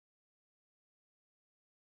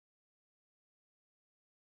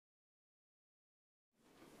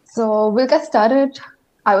So we'll get started.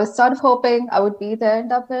 I was sort of hoping I would be there in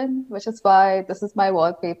Dublin, which is why this is my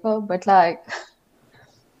wallpaper. But I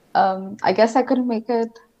guess I couldn't make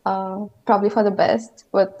it. Probably for the best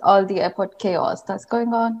with all the airport chaos that's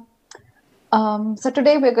going on. So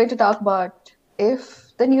today we're going to talk about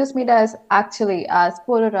if the news media is actually as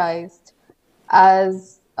polarized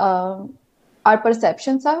as our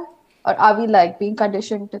perceptions are, or are we like being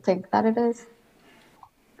conditioned to think that it is?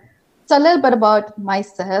 So a little bit about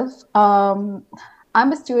myself. I'm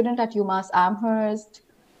a student at UMass Amherst.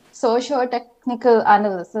 Socio-technical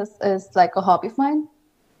analysis is like a hobby of mine.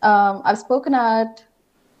 I've spoken at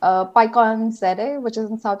PyCon ZA, which is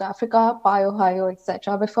in South Africa, Pi Ohio,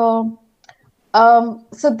 etc. before.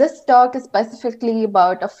 So this talk is specifically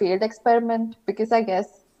about a field experiment because I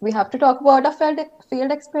guess we have to talk about a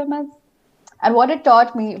field experiments and what it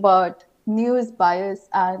taught me about news bias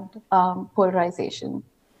and polarization.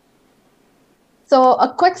 So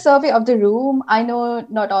a quick survey of the room. I know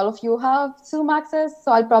not all of you have Zoom access,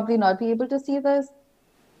 so I'll probably not be able to see this.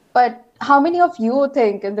 But how many of you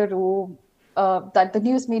think in the room that the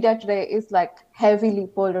news media today is like heavily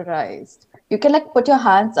polarized? You can like put your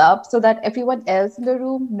hands up so that everyone else in the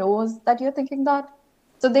room knows that you're thinking that.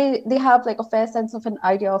 So they have like a fair sense of an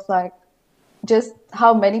idea of like just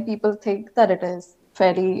how many people think that it is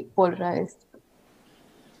fairly polarized.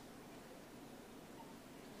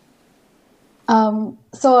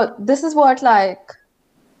 So this is what like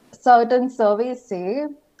certain surveys say.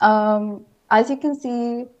 As you can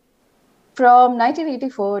see, from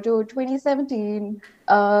 1984 to 2017,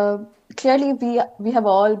 clearly we have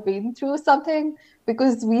all been through something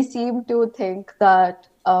because we seem to think that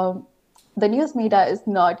the news media is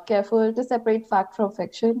not careful to separate fact from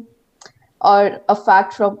fiction or a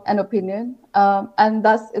fact from an opinion, and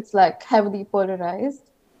thus it's like heavily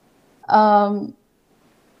polarized. Um,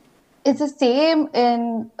 it's the same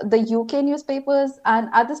in the UK newspapers, and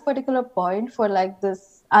at this particular point for like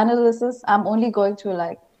this analysis, I'm only going through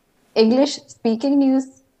like English speaking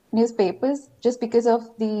newspapers just because of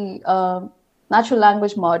the natural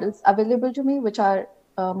language models available to me, which are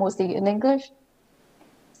mostly in English.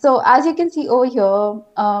 So as you can see over here,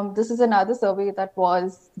 this is another survey that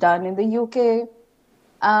was done in the UK.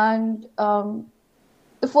 And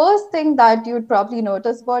the first thing that you'd probably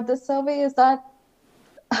notice about this survey is that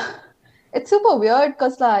it's super weird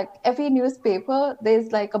because like every newspaper,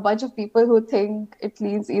 there's like a bunch of people who think it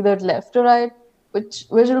leans either left or right, which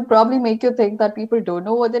will probably make you think that people don't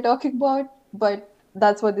know what they're talking about, but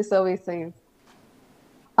that's what the survey says.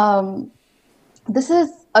 Um, this is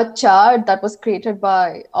a chart that was created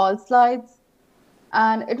by All Slides,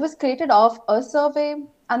 and it was created off a survey,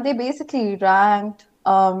 and they basically ranked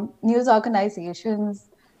news organizations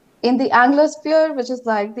in the Anglosphere, which is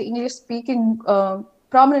like the English speaking,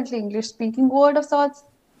 prominently English speaking world of sorts,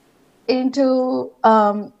 into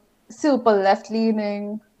super left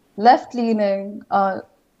leaning,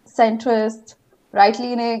 centrist, right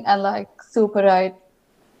leaning, and like super right.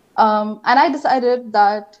 And I decided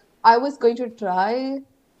that I was going to try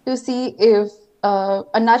to see if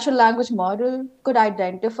a natural language model could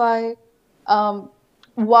identify um,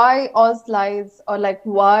 why all slides or like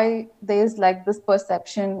why there's like this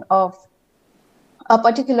perception of a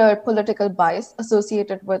particular political bias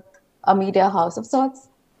associated with a media house of sorts.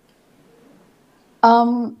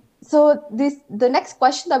 So the next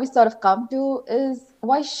question that we sort of come to is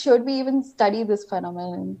why should we even study this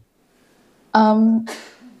phenomenon? Um,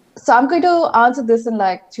 so I'm going to answer this in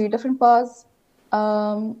like three different parts.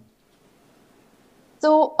 Um,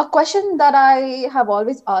 so a question that I have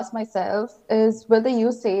always asked myself is, will the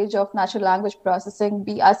usage of natural language processing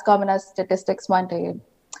be as common as statistics one day?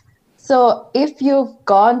 So if you've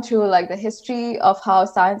gone through like the history of how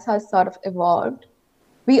science has sort of evolved,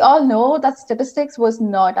 we all know that statistics was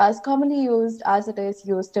not as commonly used as it is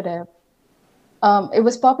used today. It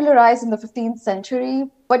was popularized in the 15th century,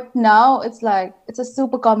 but now it's a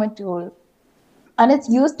super common tool. And it's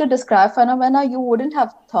used to describe phenomena you wouldn't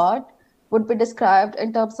have thought would be described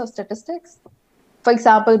in terms of statistics. For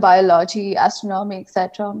example, biology, astronomy,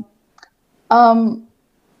 etc. Um,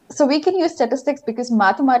 so we can use statistics because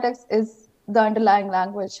mathematics is the underlying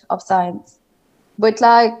language of science. But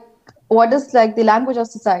like, what is like the language of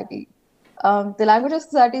society? The language of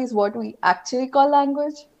society is what we actually call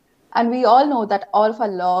language. And we all know that all of our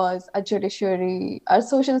laws, our judiciary, our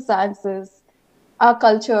social sciences, our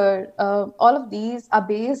culture, all of these are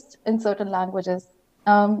based in certain languages.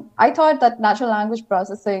 I thought that natural language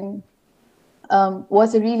processing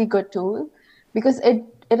was a really good tool because it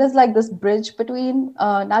is like this bridge between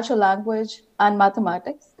natural language and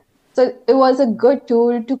mathematics. So it was a good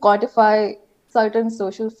tool to quantify certain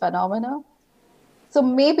social phenomena. So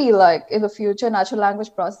maybe like in the future, natural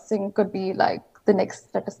language processing could be like the next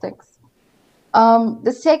statistics.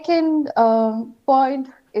 The second point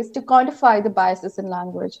is to quantify the biases in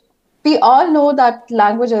language. We all know that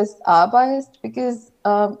languages are biased because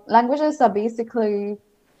languages are basically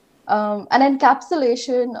an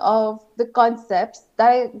encapsulation of the concepts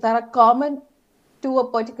that are common to a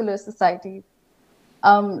particular society.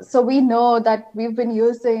 So we know that we've been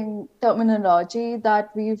using terminology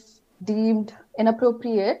that we've deemed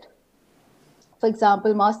inappropriate. For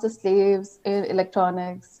example, master slaves in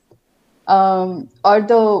electronics, or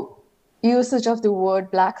the usage of the word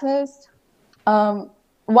blacklist.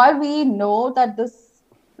 While we know that this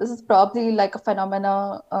is probably like a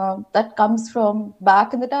phenomena that comes from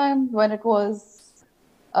back in the time when it was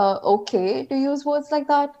okay to use words like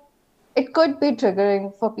that, it could be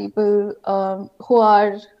triggering for people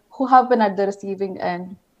who have been at the receiving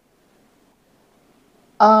end.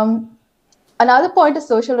 Another point is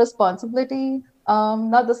social responsibility.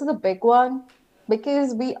 Now, this is a big one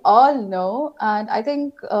because we all know, and I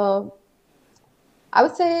think I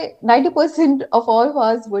would say 90% of all of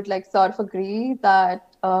us would like sort of agree that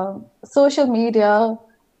social media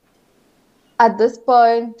at this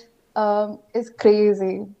point is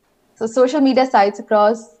crazy. So social media sites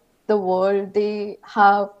across the world, they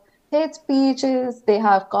have hate speeches, they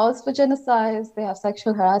have calls for genocides, they have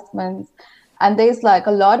sexual harassments, and there's like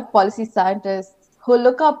a lot of policy scientists who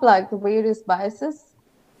look up like the various biases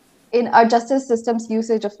in our justice system's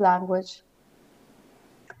usage of language.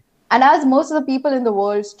 And as most of the people in the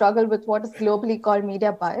world struggle with what is globally called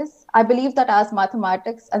media bias, I believe that as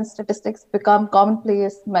mathematics and statistics become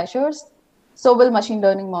commonplace measures, so will machine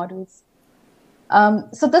learning models.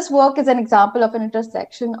 So this work is an example of an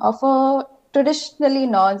intersection of a traditionally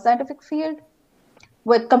non-scientific field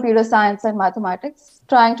with computer science and mathematics,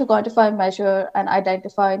 trying to quantify, measure, and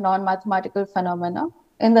identify non-mathematical phenomena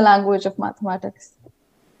in the language of mathematics.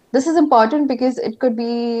 This is important because it could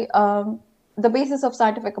be the basis of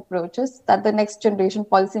scientific approaches that the next generation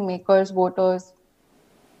policymakers, voters,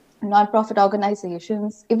 nonprofit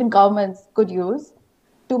organizations, even governments could use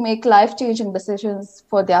to make life-changing decisions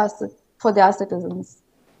for their citizens.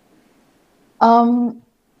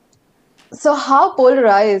 So how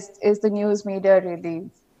polarized is the news media really?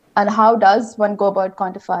 And how does one go about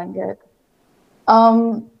quantifying it?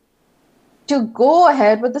 To go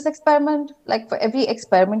ahead with this experiment, like for every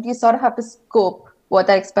experiment, you sort of have to scope what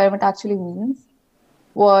that experiment actually means,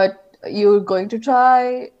 what you're going to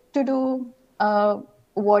try to do,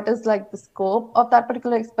 what is like the scope of that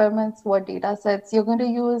particular experiment, what data sets you're going to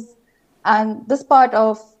use. And this part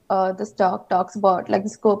of this talk talks about like the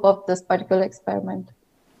scope of this particular experiment.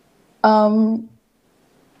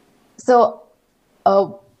 So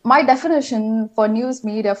my definition for news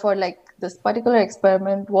media for like this particular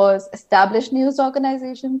experiment was established news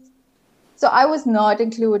organizations. So I was not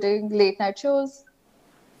including late night shows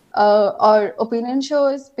or opinion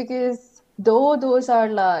shows because though those are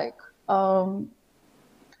like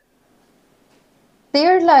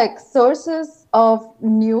they're like sources of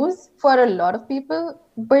news for a lot of people,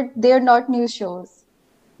 but they're not news shows.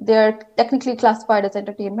 They're technically classified as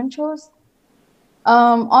entertainment shows.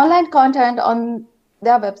 Online content on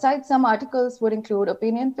their website, some articles would include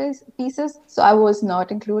opinion pieces, so I was not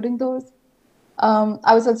including those.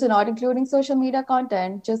 I was also not including social media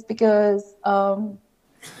content just because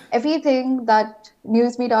everything that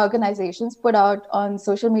news media organizations put out on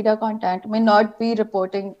social media content may not be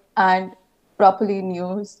reporting and properly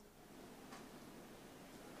news.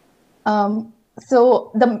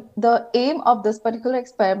 So the aim of this particular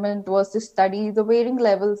experiment was to study the varying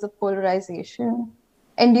levels of polarization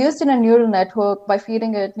induced in a neural network by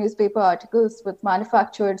feeding it newspaper articles with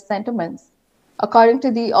manufactured sentiments, according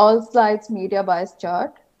to the all slides media bias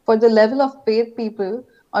chart, for the level of faith people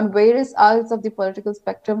on various arcs of the political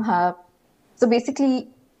spectrum have. So basically,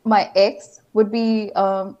 my X would be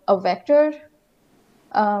a vector,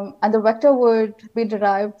 and the vector would be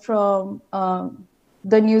derived from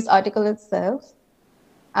the news article itself,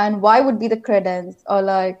 and Y would be the credence or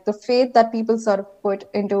like the faith that people sort of put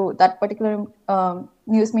into that particular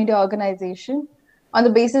news media organization on the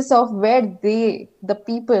basis of where they, the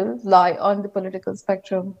people, lie on the political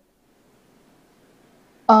spectrum.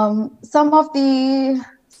 Some of the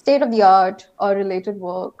state of the art or related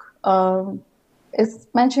work is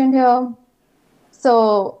mentioned here.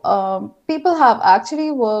 So people have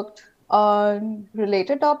actually worked on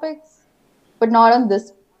related topics, but not on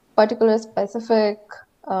this particular specific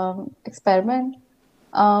experiment.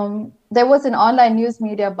 There was an online news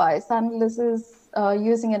media bias analysis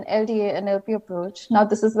using an LDA and LP approach. Now,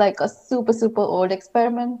 this is like a super, super old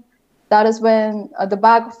experiment. that is when the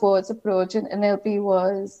back and forth approach in NLP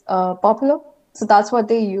was popular. So that's what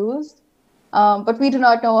they used. But we do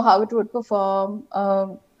not know how it would perform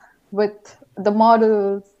with the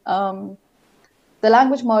models, the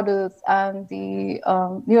language models, and the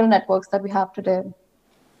neural networks that we have today.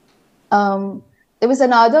 There was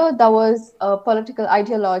another that was political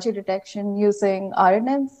ideology detection using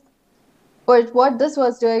RNNs. But what this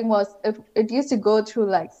was doing was it used to go through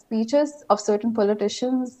like speeches of certain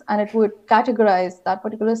politicians, and it would categorize that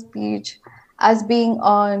particular speech as being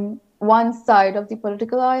on one side of the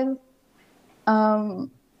political aisle.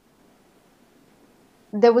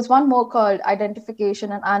 There was one more called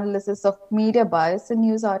identification and analysis of media bias in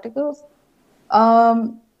news articles.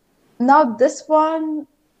 Now this one,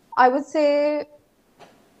 I would say,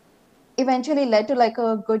 eventually led to like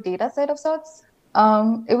a good data set of sorts.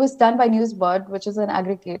 It was done by NewsBud, which is an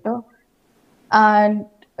aggregator, and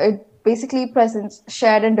it basically presents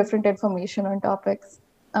shared and different information on topics.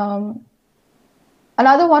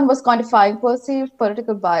 Another one was quantifying perceived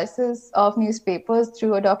political biases of newspapers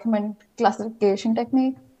through a document classification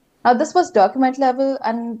technique. Now, this was document level,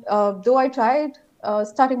 and though I tried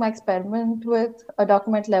starting my experiment with a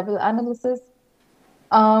document level analysis,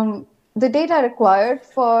 the data required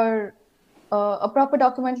for a proper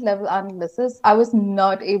document level analysis, I was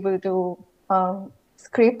not able to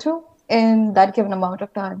scrape through in that given amount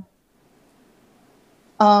of time.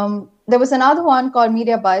 There was another one called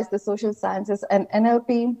Media Bias, the Social Sciences and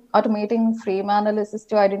NLP, automating frame analysis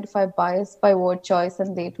to identify bias by word choice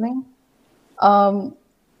and labeling.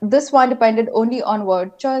 This one depended only on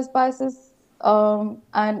word choice biases,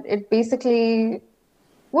 and it basically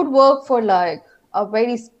would work for like a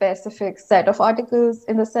very specific set of articles,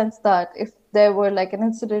 in the sense that if there were like an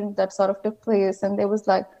incident that sort of took place and there was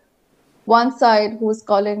like one side who was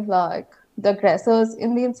calling like the aggressors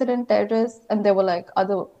in the incident terrorists, and there were like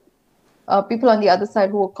other people on the other side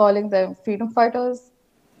who were calling them freedom fighters.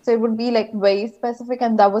 So it would be like very specific,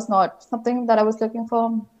 and that was not something that I was looking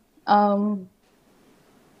for.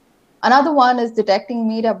 Another one is detecting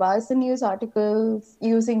media bias in news articles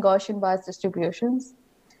using Gaussian bias distributions.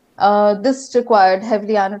 This required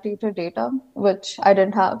heavily annotated data, which I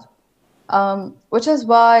didn't have, which is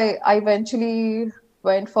why I eventually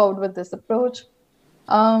went forward with this approach.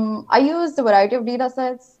 I used a variety of data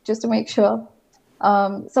sets just to make sure.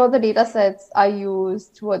 Some of the data sets I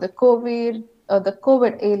used were the COVID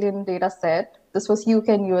alien data set. This was UK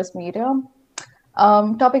and US media.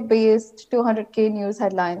 Topic-based 200K news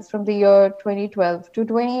headlines from the year 2012 to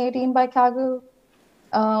 2018 by Kaggle.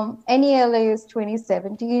 NELA's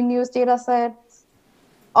 2017 news data sets.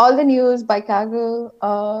 All the news by Kaggle.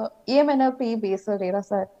 EMNLP basal data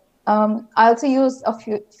set. I also used a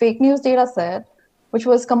few fake news data set, which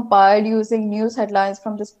was compiled using news headlines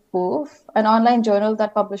from the Spoof, an online journal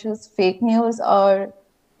that publishes fake news or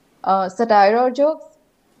satire or jokes.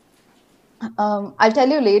 I'll tell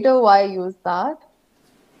you later why I used that.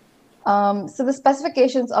 So the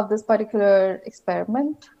specifications of this particular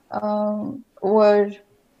experiment were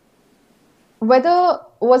whether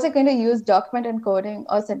was it going to use document encoding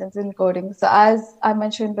or sentence encoding. So as I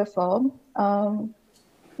mentioned before,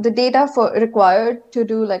 the data required to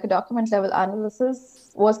do like a document level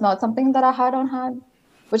analysis was not something that I had on hand,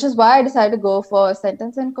 which is why I decided to go for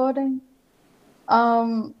sentence encoding.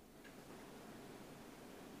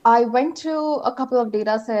 I went through a couple of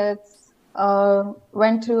data sets,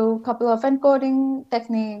 went through a couple of encoding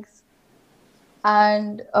techniques,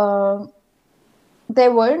 and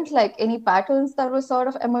there weren't like any patterns that were sort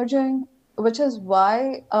of emerging, which is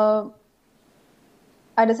why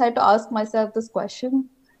I decided to ask myself this question.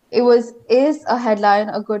 Is a headline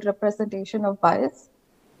a good representation of bias?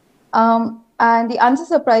 And the answer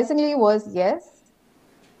surprisingly was yes.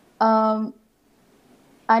 And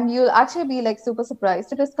you'll actually be like super surprised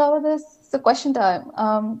to discover this. So question time.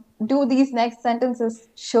 Do these next sentences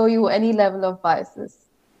show you any level of biases?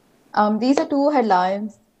 These are two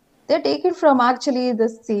headlines. They're taken from actually the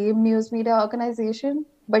same news media organization,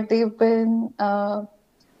 but they've been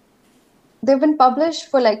published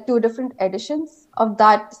for like two different editions of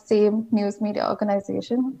that same news media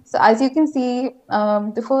organization. So as you can see,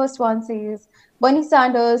 the first one says, Bernie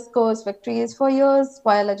Sanders scores victories for years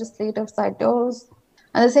via legislative side doors.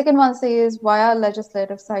 And the second one says, via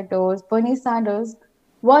legislative side doors, Bernie Sanders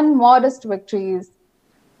won modest victories.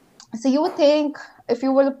 So you would think, if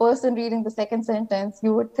you were the person reading the second sentence,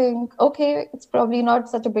 you would think, okay, it's probably not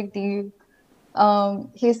such a big deal.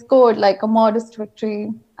 He scored like a modest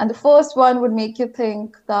victory. And the first one would make you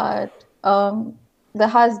think that there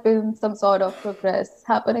has been some sort of progress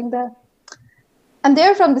happening there. And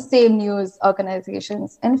they're from the same news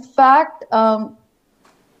organizations. In fact,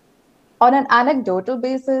 on an anecdotal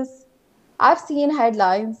basis, I've seen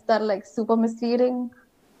headlines that are like super misleading,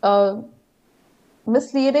 uh,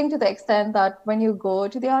 misleading to the extent that when you go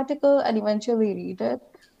to the article and eventually read it,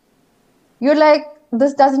 you're like,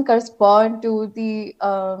 this doesn't correspond to the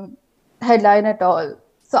headline at all.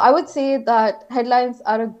 So I would say that headlines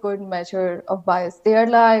are a good measure of bias. They are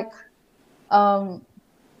like um,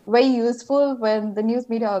 very useful when the news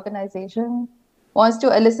media organization wants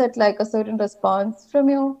to elicit like a certain response from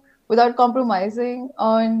you without compromising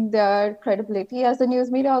on their credibility as a news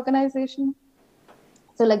media organization.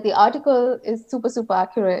 So like the article is super, super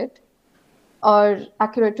accurate or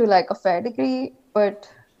accurate to like a fair degree, but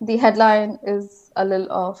the headline is a little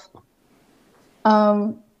off.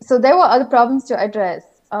 So there were other problems to address.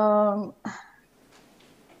 Some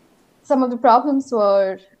of the problems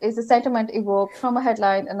were, is the sentiment evoked from a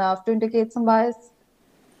headline enough to indicate some bias?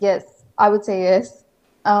 Yes, I would say yes.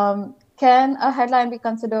 Can a headline be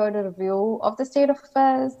considered a review of the state of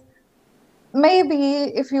affairs? Maybe,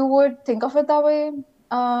 if you would think of it that way.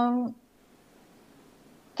 Can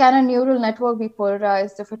a neural network be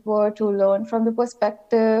polarized if it were to learn from the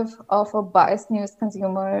perspective of a biased news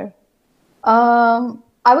consumer?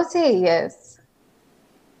 I would say yes.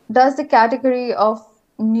 Does the category of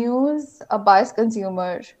news a biased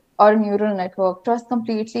consumer or a neural network trust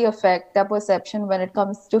completely affect their perception when it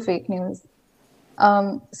comes to fake news?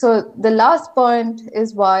 So the last point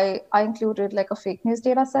is why I included like a fake news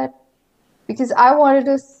data set, because I wanted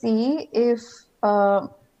to see if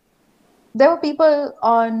there were people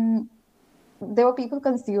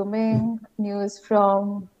consuming news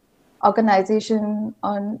from organization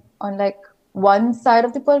on like one side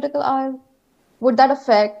of the political aisle. Would that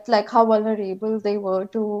affect like how vulnerable they were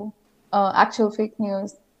to actual fake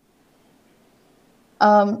news?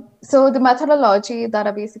 So the methodology that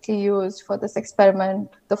I basically used for this experiment,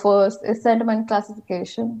 the first is sentiment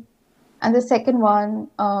classification, and the second one,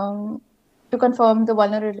 to confirm the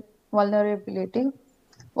vulnerability,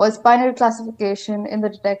 was binary classification in the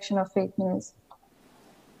detection of fake news.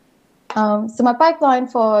 So my pipeline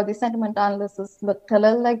for the sentiment analysis looked a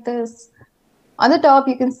little like this. On the top,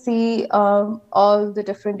 you can see all the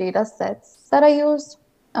different data sets that I used.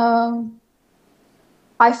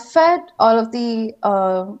 I fed all of the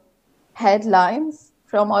headlines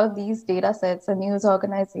from all of these data sets and news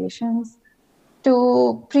organizations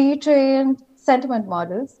to pre-trained sentiment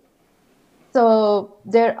models. So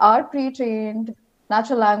there are pre-trained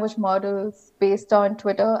natural language models based on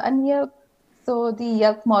Twitter and Yelp. So the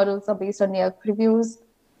Yelp models are based on Yelp reviews.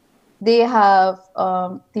 They have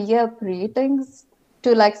the Yelp ratings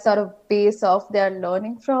to like sort of base off their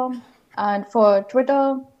learning from. And for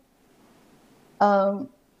Twitter,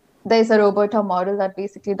 there's a Roberta model that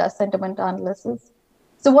basically does sentiment analysis.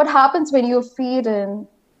 So what happens when you feed in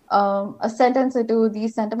a sentence into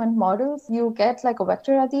these sentiment models, you get like a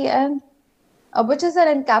vector at the end, which is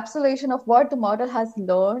an encapsulation of what the model has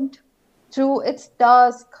learned through its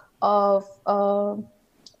task of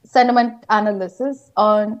sentiment analysis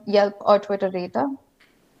on Yelp or Twitter data.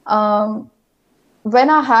 When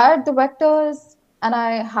I had the vectors and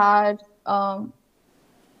I had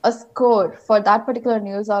a score for that particular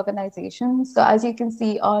news organization. So as you can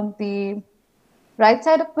see on the right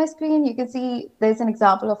side of my screen, you can see there's an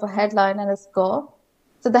example of a headline and a score.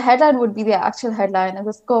 So the headline would be the actual headline, and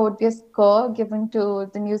the score would be a score given to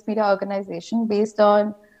the news media organization based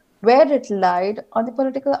on where it lied on the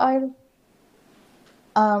political aisle.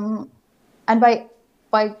 And by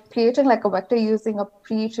creating like a vector using a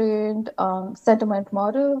pre-trained sentiment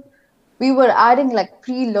model, we were adding like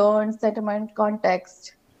pre-learned sentiment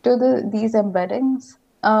context to these embeddings.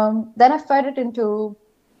 Then I fed it into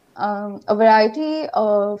a variety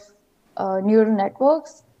of neural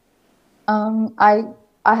networks.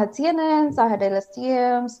 I had CNNs, I had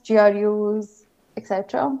LSTMs, GRUs,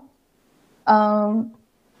 etc.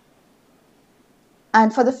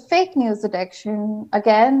 And for the fake news detection,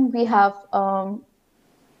 again, we have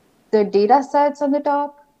the data sets on the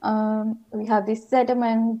top. We have the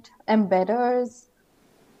sediment embedders.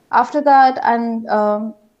 After that, and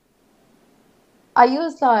I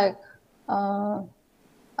used like a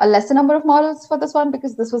lesser number of models for this one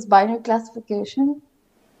because this was binary classification.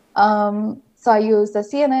 So I used a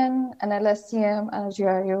CNN, an LSTM, and a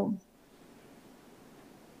GRU.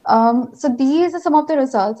 So these are some of the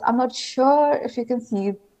results. I'm not sure if you can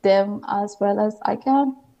see them as well as I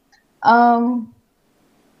can.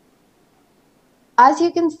 As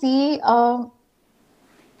you can see,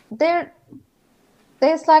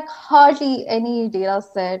 there's like hardly any data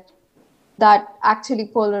set that actually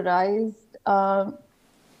polarized a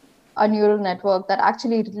neural network that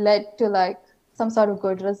actually led to like some sort of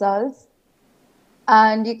good results.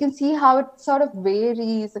 And you can see how it sort of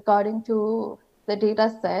varies according to the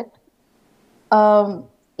data set.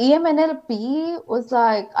 EMNLP was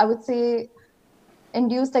like, I would say,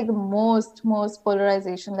 induced like the most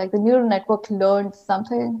polarization, like the neural network learned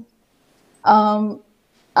something. Um,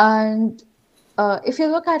 and if you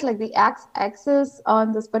look at like the x-axis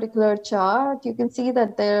on this particular chart, you can see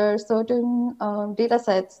that there are certain data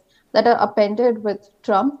sets that are appended with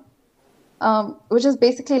Trump, which is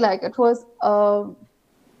basically like it was a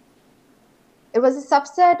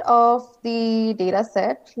subset of the data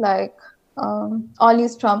set, like all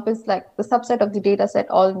news Trump is like the subset of the data set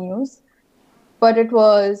all news, but it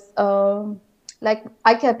was like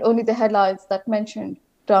I kept only the headlines that mentioned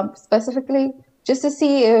Trump specifically, just to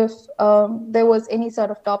see if there was any sort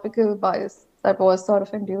of topical bias that was sort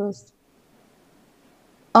of induced.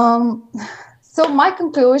 Um, so my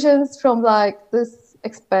conclusions from like this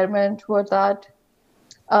experiment were that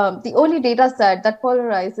the only data set that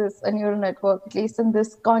polarizes a neural network, at least in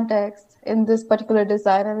this context, in this particular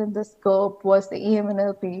design and in this scope, was the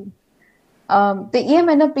EMNLP. The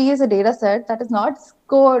EMNLP is a data set that is not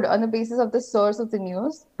scored on the basis of the source of the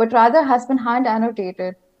news, but rather has been hand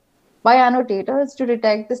annotated by annotators to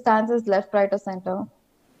detect the stances left, right, or center.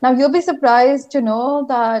 Now, you'll be surprised to know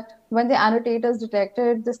that when the annotators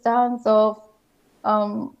detected the stance of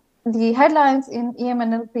the headlines in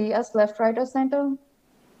EMNLP as left, right, or center,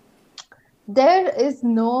 there is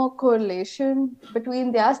no correlation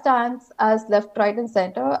between their stance as left, right, and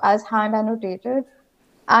center as hand annotated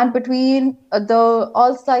and between the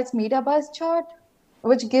all slides media bias chart,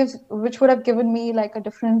 which would have given me like a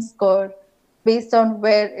different score based on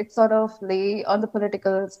where it sort of lay on the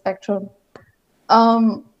political spectrum.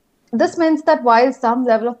 Um, this means that while some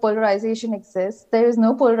level of polarization exists, there is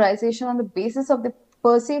no polarization on the basis of the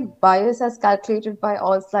perceived bias as calculated by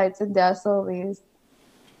all slides in their surveys.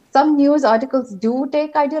 Some news articles do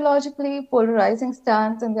take ideologically polarizing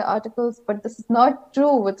stance in their articles, but this is not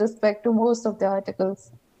true with respect to most of the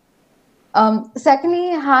articles. Secondly,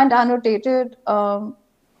 hand annotated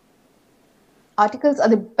articles are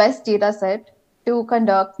the best data set to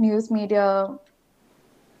conduct news media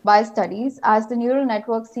bias studies, as the neural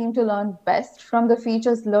networks seem to learn best from the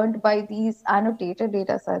features learned by these annotated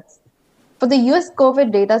data sets. For the US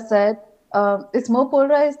COVID data set, it's more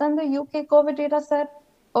polarized than the UK COVID data set,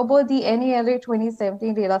 or both the NELA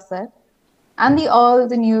 2017 data set and the All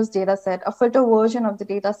the News data set, a filter version of the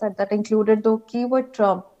data set that included the keyword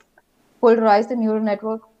Trump polarize the neural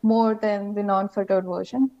network more than the non-filtered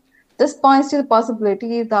version. This points to the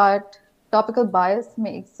possibility that topical bias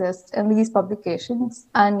may exist in these publications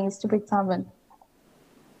and needs to be examined.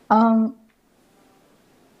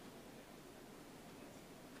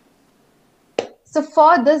 So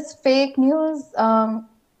for this fake news,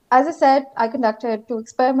 as I said, I conducted 2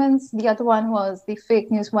 experiments. The other one was the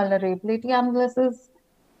fake news vulnerability analysis.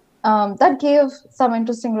 That gave some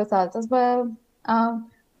interesting results as well.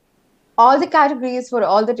 All the categories for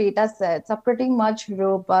all the data sets are pretty much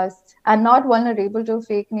robust and not vulnerable to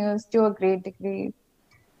fake news to a great degree.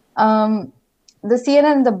 The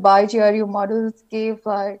CNN and the BiGRU models gave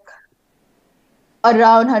like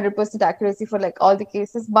around 100% accuracy for like all the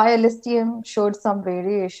cases. BiLSTM showed some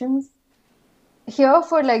variations. Here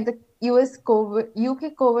for like the US COVID,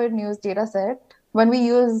 UK COVID news data set, when we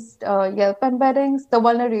used Yelp embeddings, the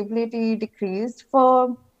vulnerability decreased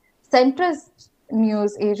for centrist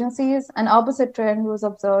news agencies. An opposite trend was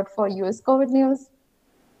observed for US COVID news.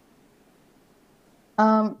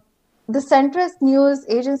 The centrist news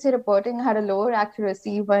agency reporting had a lower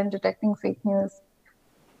accuracy when detecting fake news.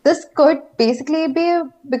 This could basically be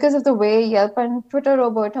because of the way Yelp and Twitter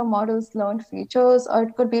Roberta models learned features, or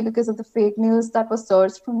it could be because of the fake news that was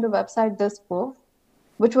sourced from the website This Proof,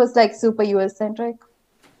 which was like super US centric.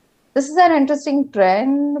 This is an interesting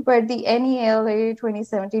trend where the NELA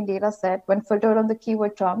 2017 data set, when filtered on the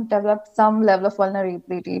keyword Trump, developed some level of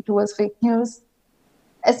vulnerability towards fake news,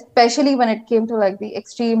 especially when it came to like the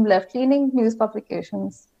extreme left-leaning news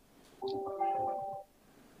publications.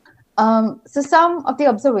 So some of the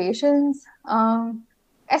observations,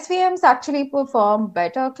 SVMs actually perform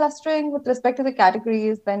better clustering with respect to the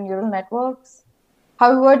categories than neural networks.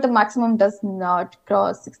 However, the maximum does not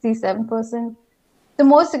cross 67%. The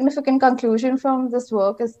most significant conclusion from this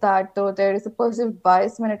work is that though there is a perceived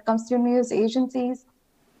bias when it comes to news agencies,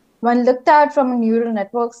 when looked at from a neural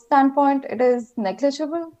network standpoint, it is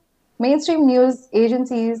negligible. Mainstream news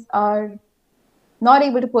agencies are not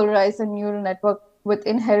able to polarize a neural network with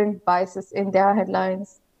inherent biases in their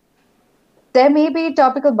headlines. There may be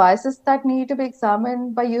topical biases that need to be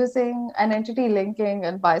examined by using an entity linking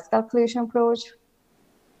and bias calculation approach.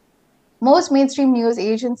 Most mainstream news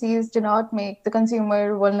agencies do not make the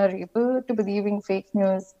consumer vulnerable to believing fake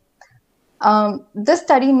news. This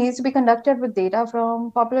study needs to be conducted with data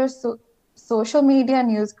from popular social media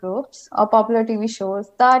news groups or popular TV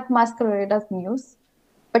shows that masquerade as news,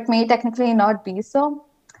 but may technically not be so.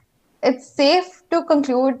 It's safe to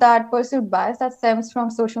conclude that perceived bias that stems from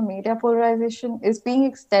social media polarization is being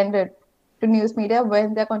extended to news media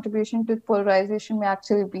when their contribution to polarization may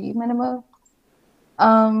actually be minimal.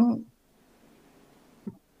 Um,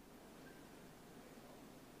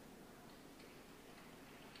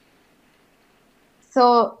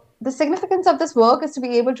 so the significance of this work is to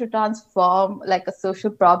be able to transform like a social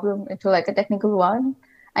problem into like a technical one,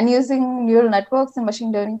 and using neural networks and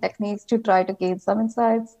machine learning techniques to try to gain some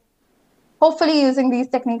insights. Hopefully, using these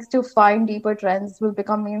techniques to find deeper trends will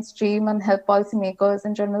become mainstream and help policymakers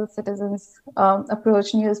and general citizens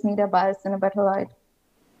approach news media bias in a better light.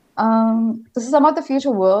 This is some of the future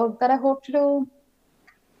work that I hope to do,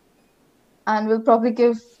 and we'll probably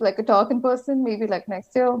give like a talk in person, maybe like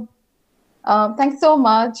next year. Thanks so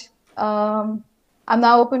much. I'm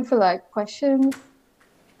now open for like questions.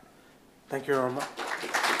 Thank you, Aroma.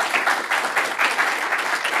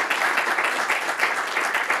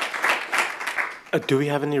 Do we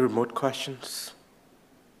have any remote questions?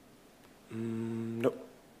 No.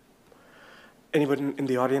 Anybody in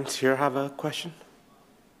the audience here have a question?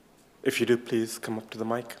 If you do, please come up to the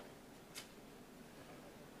mic.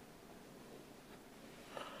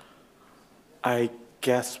 I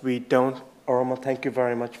guess we don't. Aroma, thank you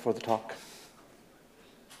very much for the talk.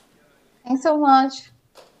 Thanks so much.